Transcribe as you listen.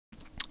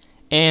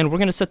And we're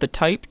going to set the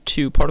type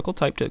to particle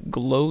type to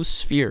glow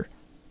sphere.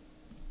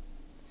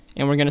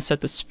 And we're going to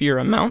set the sphere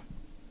amount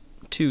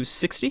to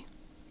 60.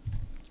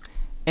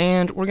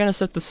 And we're going to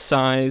set the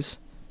size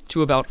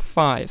to about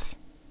 5.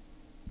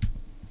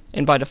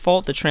 And by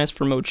default, the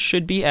transfer mode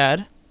should be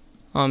add.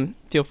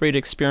 Feel free to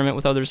experiment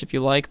with others if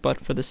you like,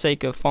 but for the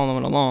sake of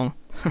following along,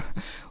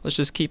 let's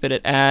just keep it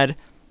at add.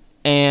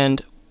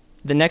 And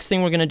the next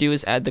thing we're going to do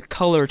is add the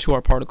color to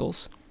our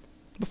particles.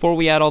 Before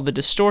we add all the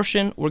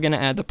distortion, we're going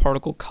to add the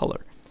particle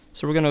color.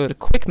 So we're going to go to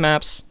Quick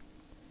Maps,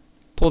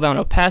 pull down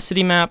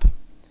Opacity Map,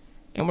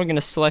 and we're going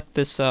to select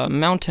this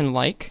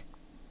mountain-like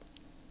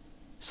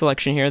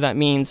selection here. That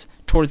means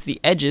towards the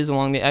edges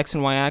along the X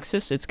and Y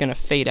axis, it's going to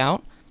fade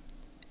out.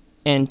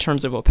 In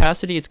terms of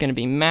opacity, it's going to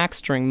be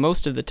max during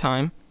most of the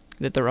time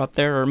that they're up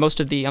there, or most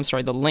of the,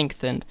 the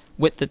length and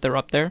width that they're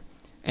up there.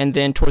 And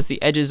then towards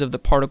the edges of the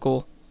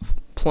particle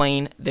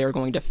plane, they're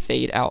going to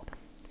fade out.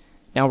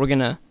 Now we're going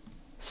to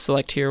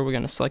select here, we're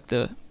going to select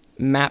the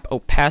map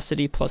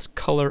opacity plus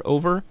color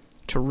over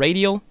to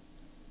radial.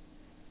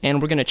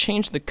 And we're going to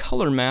change the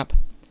color map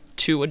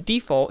to a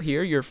default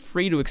here. You're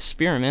free to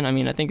experiment.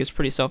 I think it's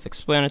pretty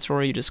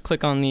self-explanatory. You just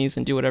click on these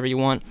and do whatever you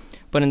want.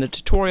 But in the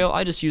tutorial,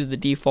 I just use the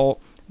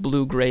default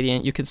blue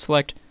gradient. You can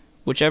select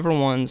whichever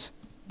ones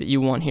that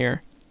you want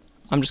here.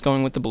 I'm just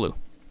going with the blue.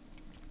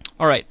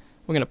 Alright,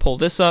 we're going to pull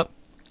this up.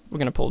 We're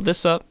going to pull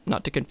this up,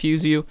 not to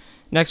confuse you.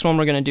 Next one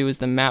we're going to do is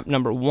the map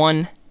number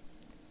 1.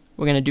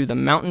 We're going to do the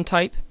mountain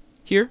type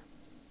here.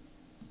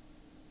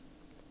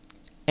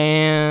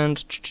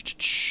 And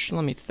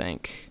let me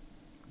think.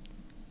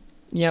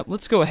 Yeah,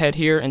 let's go ahead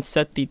here and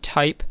set the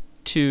type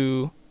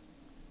to,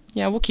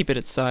 we'll keep it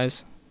at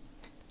size.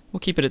 We'll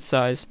keep it at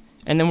size.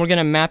 And then we're going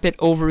to map it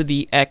over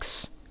the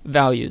X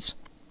values.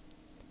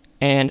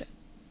 And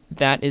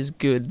that is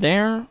good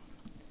there.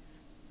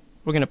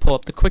 We're going to pull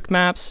up the quick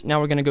maps. Now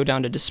we're going to go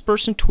down to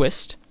disperse and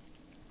twist.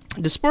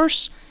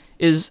 Disperse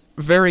is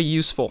very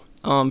useful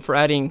for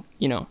adding,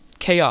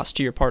 chaos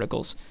to your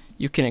particles.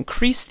 You can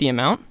increase the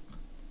amount,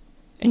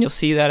 and you'll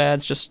see that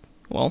adds just,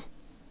 a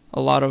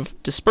lot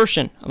of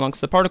dispersion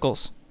amongst the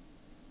particles.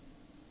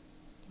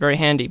 Very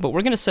handy, but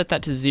we're going to set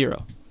that to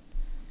 0.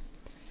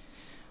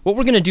 What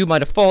we're going to do by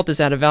default is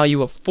add a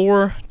value of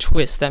 4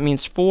 twists. That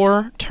means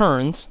 4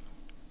 turns,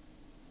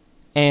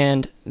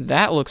 and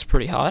that looks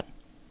pretty hot.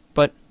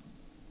 But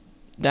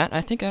that, now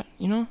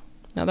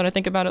that I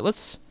think about it,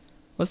 let's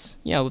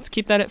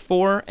keep that at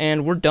 4,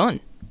 and we're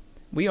done.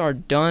 We are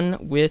done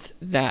with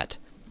that.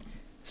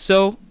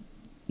 So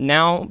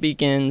now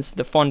begins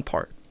the fun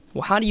part.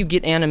 Well, how do you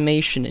get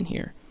animation in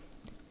here?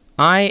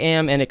 I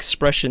am an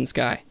expressions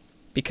guy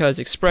because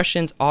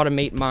expressions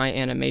automate my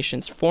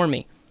animations for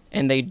me,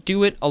 and they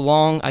do it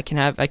along. I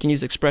can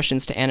use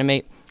expressions to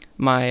animate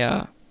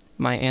my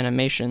my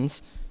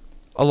animations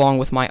along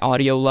with my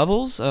audio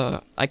levels.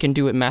 I can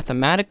do it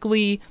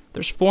mathematically.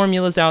 There's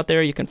formulas out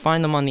there. You can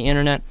find them on the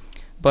internet,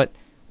 but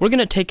we're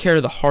gonna take care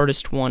of the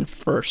hardest one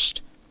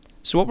first.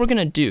 So what we're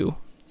gonna do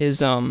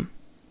is, you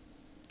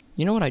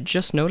know what I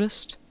just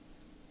noticed?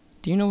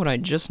 Do you know what I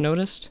just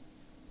noticed?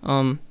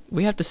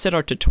 We have to set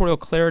our tutorial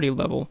clarity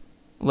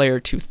layer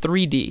to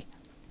 3D.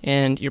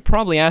 And you're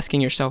probably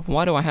asking yourself,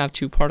 why do I have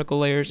 2 particle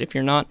layers? If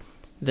you're not,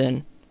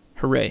 then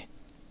hooray.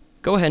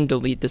 Go ahead and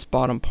delete this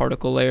bottom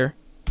particle layer.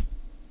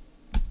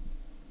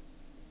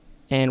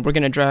 And we're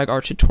going to drag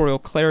our tutorial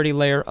clarity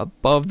layer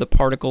above the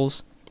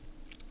particles,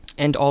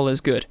 and all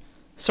is good.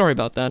 Sorry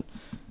about that.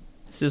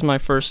 This is my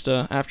first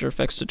After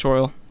Effects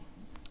tutorial.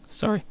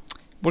 Sorry.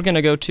 We're going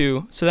to go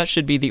to, so that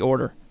should be the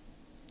order.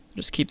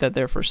 Just keep that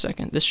there for a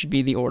second. This should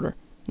be the order.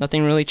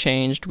 Nothing really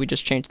changed. We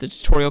just changed the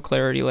tutorial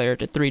clarity layer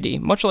to 3D,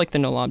 much like the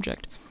null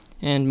object,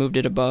 and moved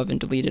it above and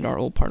deleted our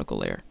old particle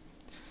layer.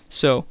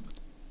 So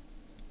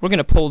we're going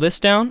to pull this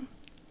down.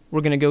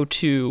 We're going to go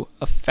to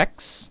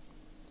Effects,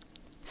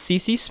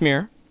 CC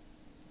Smear,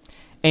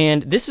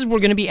 and this is where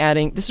we're going to be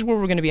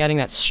adding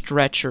that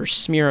stretch or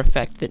smear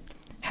effect that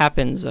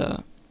happens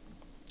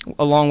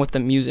along with the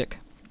music.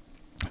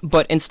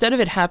 But instead of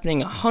it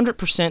happening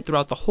 100%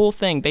 throughout the whole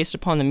thing based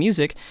upon the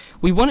music,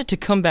 we want it to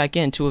come back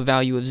into a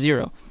value of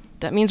 0.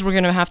 That means we're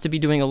going to have to be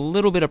doing a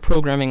little bit of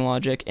programming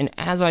logic, and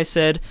as I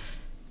said,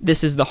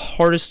 this is the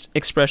hardest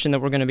expression that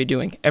we're going to be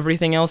doing.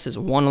 Everything else is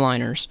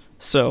one-liners.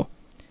 So,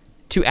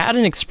 to add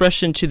an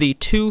expression to the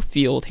to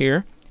field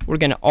here, we're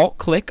going to alt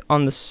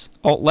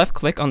left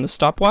click on the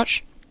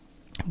stopwatch,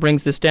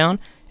 brings this down,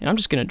 and I'm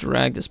just going to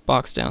drag this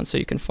box down so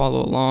you can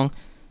follow along,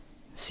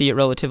 see it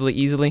relatively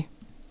easily.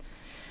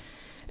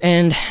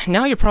 And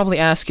now you're probably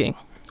asking,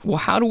 well,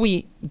 how do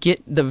we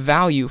get the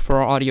value for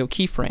our audio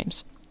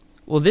keyframes?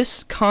 Well,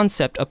 this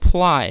concept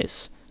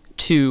applies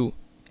to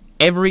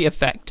every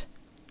effect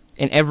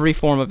in every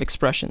form of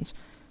expressions.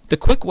 The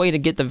quick way to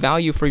get the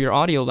value for your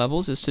audio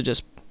levels is to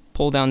just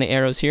pull down the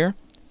arrows here,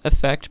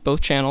 effect both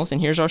channels,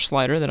 and here's our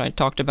slider that I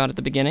talked about at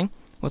the beginning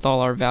with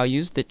all our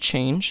values that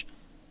change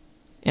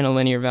in a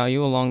linear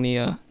value along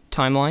the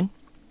timeline.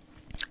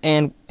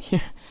 And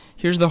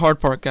here's the hard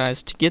part,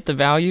 guys. To get the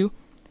value,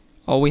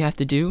 all we have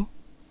to do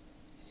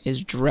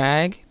is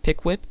drag,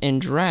 pick whip,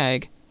 and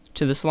drag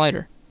to the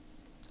slider.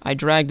 I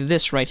dragged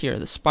this right here,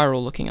 the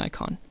spiral looking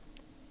icon.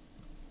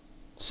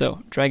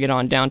 So drag it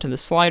on down to the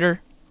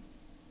slider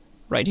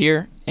right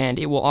here, and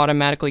it will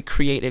automatically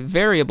create a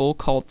variable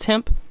called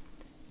temp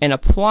and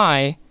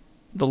apply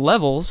the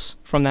levels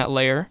from that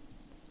layer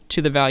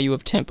to the value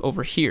of temp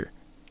over here.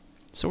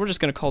 So we're just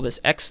going to call this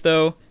X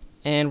though,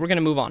 and we're going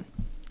to move on.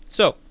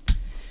 So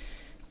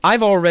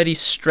I've already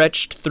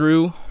stretched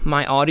through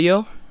my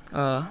audio.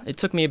 It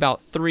took me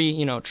about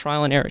 3,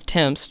 trial and error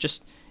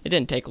attempts. It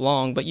didn't take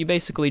long, but you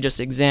basically just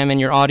examine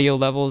your audio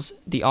levels.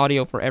 The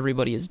audio for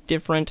everybody is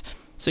different.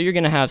 So you're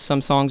going to have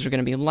some songs are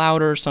going to be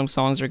louder, some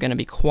songs are going to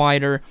be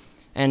quieter,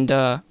 and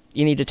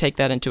you need to take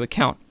that into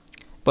account.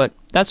 But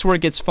that's where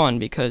it gets fun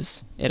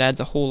because it adds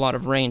a whole lot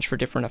of range for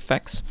different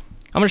effects.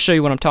 I'm going to show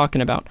you what I'm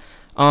talking about.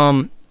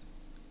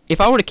 If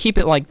I were to keep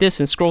it like this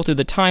and scroll through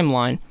the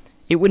timeline,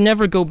 it would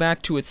never go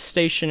back to its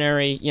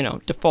stationary,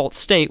 default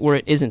state where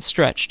it isn't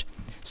stretched.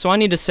 So I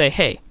need to say,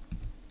 hey,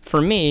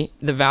 for me,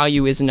 the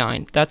value is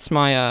 9. That's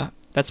my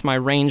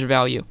range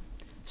value.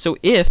 So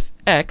if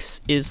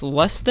X is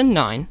less than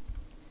 9,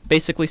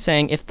 basically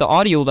saying if the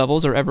audio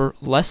levels are ever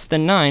less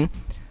than 9,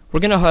 we're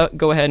going to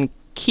go ahead and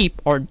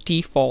keep our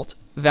default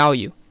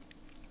value.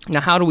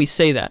 Now, how do we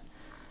say that?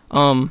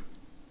 What's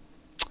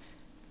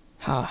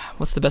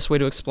the best way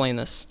to explain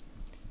this?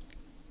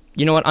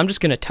 You know what? I'm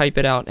just going to type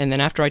it out, and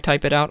then after I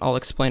type it out, I'll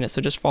explain it.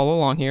 So just follow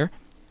along here.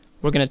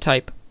 We're going to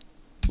type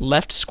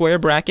left square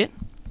bracket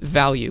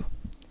value,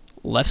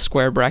 left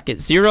square bracket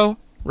 0,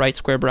 right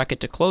square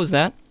bracket to close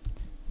that.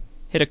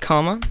 Hit a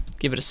comma,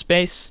 give it a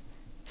space.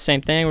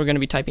 Same thing, we're going to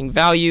be typing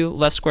value,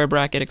 left square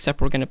bracket,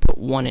 except we're going to put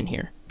 1 in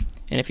here.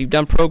 And if you've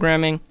done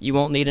programming, you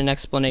won't need an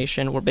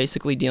explanation. We're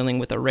basically dealing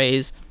with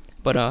arrays,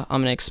 but I'm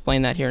going to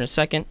explain that here in a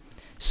second.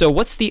 So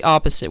what's the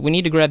opposite? We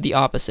need to grab the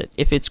opposite.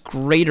 If it's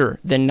greater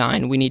than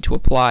 9, we need to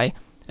apply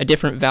a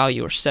different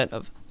value or set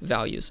of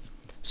values.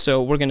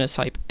 So we're going to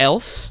type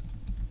else,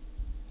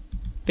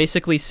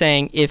 basically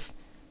saying if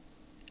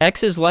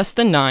X is less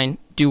than 9,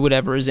 do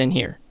whatever is in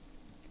here.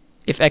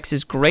 If X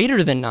is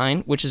greater than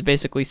 9, which is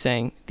basically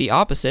saying the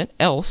opposite,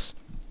 else,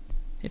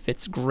 if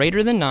it's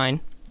greater than 9,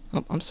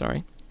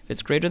 if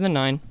it's greater than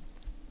 9,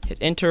 hit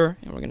enter,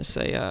 and we're going to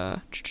say,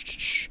 we're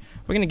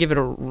going to give it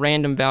a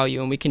random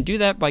value, and we can do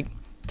that by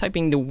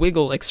typing the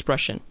wiggle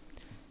expression.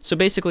 So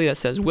basically that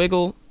says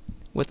wiggle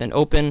with an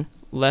open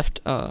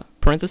left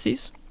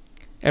parentheses.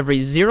 Every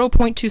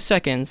 0.2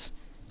 seconds,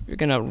 you're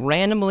going to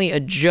randomly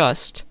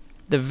adjust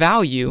the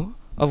value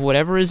of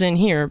whatever is in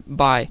here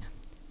by,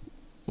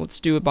 let's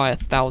do it by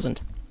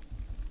 1,000.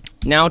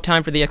 Now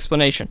time for the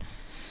explanation.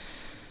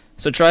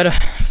 So try to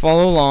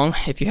follow along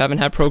if you haven't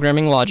had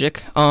programming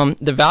logic.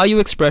 The value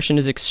expression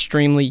is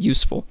extremely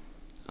useful.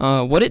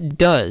 What it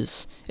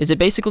does is it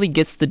basically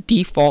gets the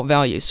default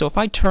value. So if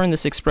I turn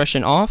this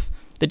expression off,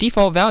 the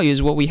default value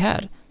is what we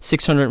had,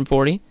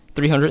 640,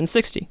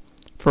 360.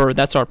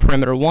 That's our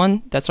parameter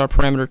 1, that's our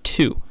parameter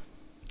 2.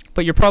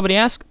 But you're probably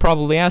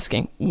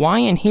asking, why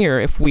in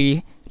here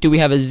do we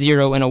have a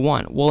 0 and a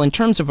 1? Well, in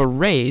terms of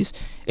arrays,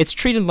 it's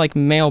treated like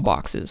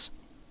mailboxes.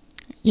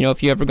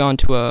 If you ever gone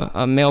to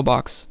a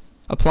mailbox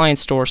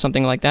appliance store or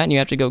something like that and you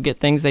have to go get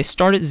things, they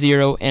start at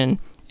 0 and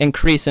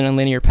increase in a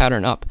linear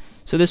pattern up.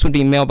 So this would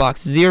be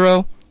mailbox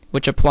 0,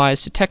 which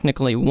applies to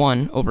technically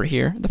 1 over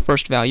here, the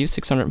first value,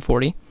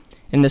 640.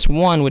 And this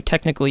 1 would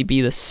technically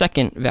be the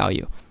second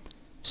value.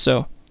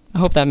 So I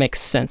hope that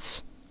makes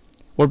sense.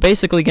 We're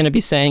basically going to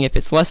be saying if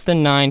it's less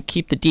than 9,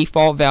 keep the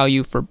default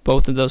value for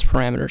both of those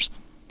parameters.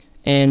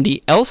 And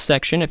the else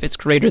section, if it's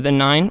greater than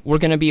 9, we're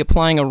going to be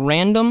applying a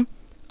random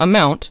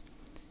amount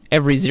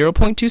every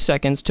 0.2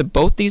 seconds to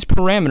both these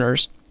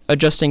parameters,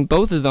 adjusting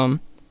both of them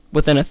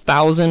within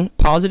 1,000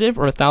 positive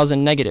or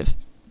 1,000 negative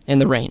in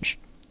the range.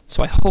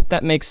 So I hope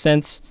that makes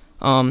sense.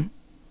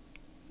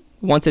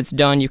 Once it's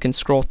done, you can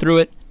scroll through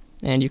it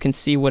and you can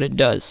see what it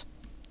does.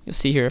 You'll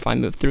see here if I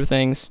move through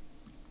things,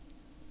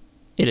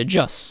 it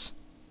adjusts.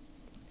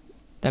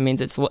 That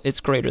means it's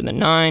greater than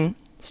 9,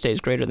 stays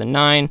greater than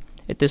 9.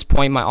 At this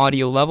point, my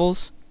audio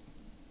levels,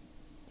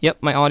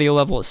 my audio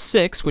level is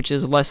 6, which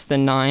is less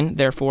than 9.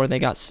 Therefore, they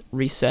got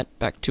reset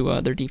back to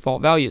their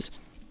default values.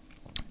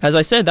 As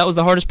I said, that was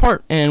the hardest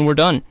part, and we're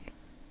done.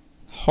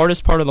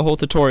 Hardest part of the whole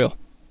tutorial.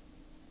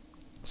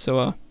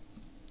 So,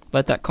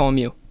 let that calm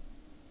you.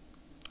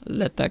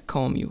 Let that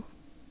calm you.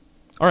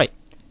 Alright,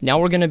 now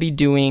we're going to be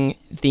doing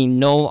the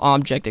null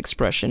object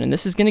expression, and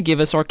this is going to give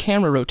us our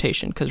camera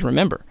rotation, because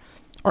remember,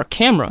 our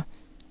camera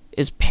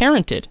is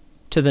parented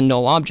to the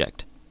null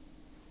object.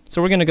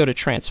 So we're going to go to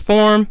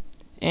transform,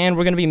 and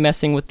we're going to be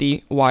messing with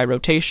the Y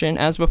rotation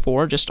as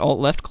before. Just alt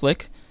left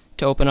click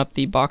to open up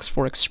the box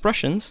for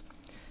expressions.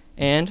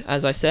 And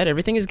as I said,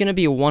 everything is going to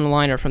be a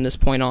one-liner from this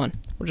point on.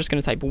 We're just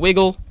going to type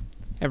wiggle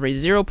every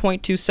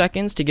 0.2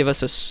 seconds to give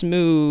us a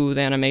smooth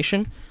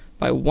animation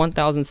by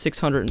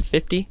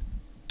 1,650,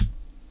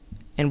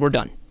 and we're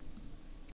done.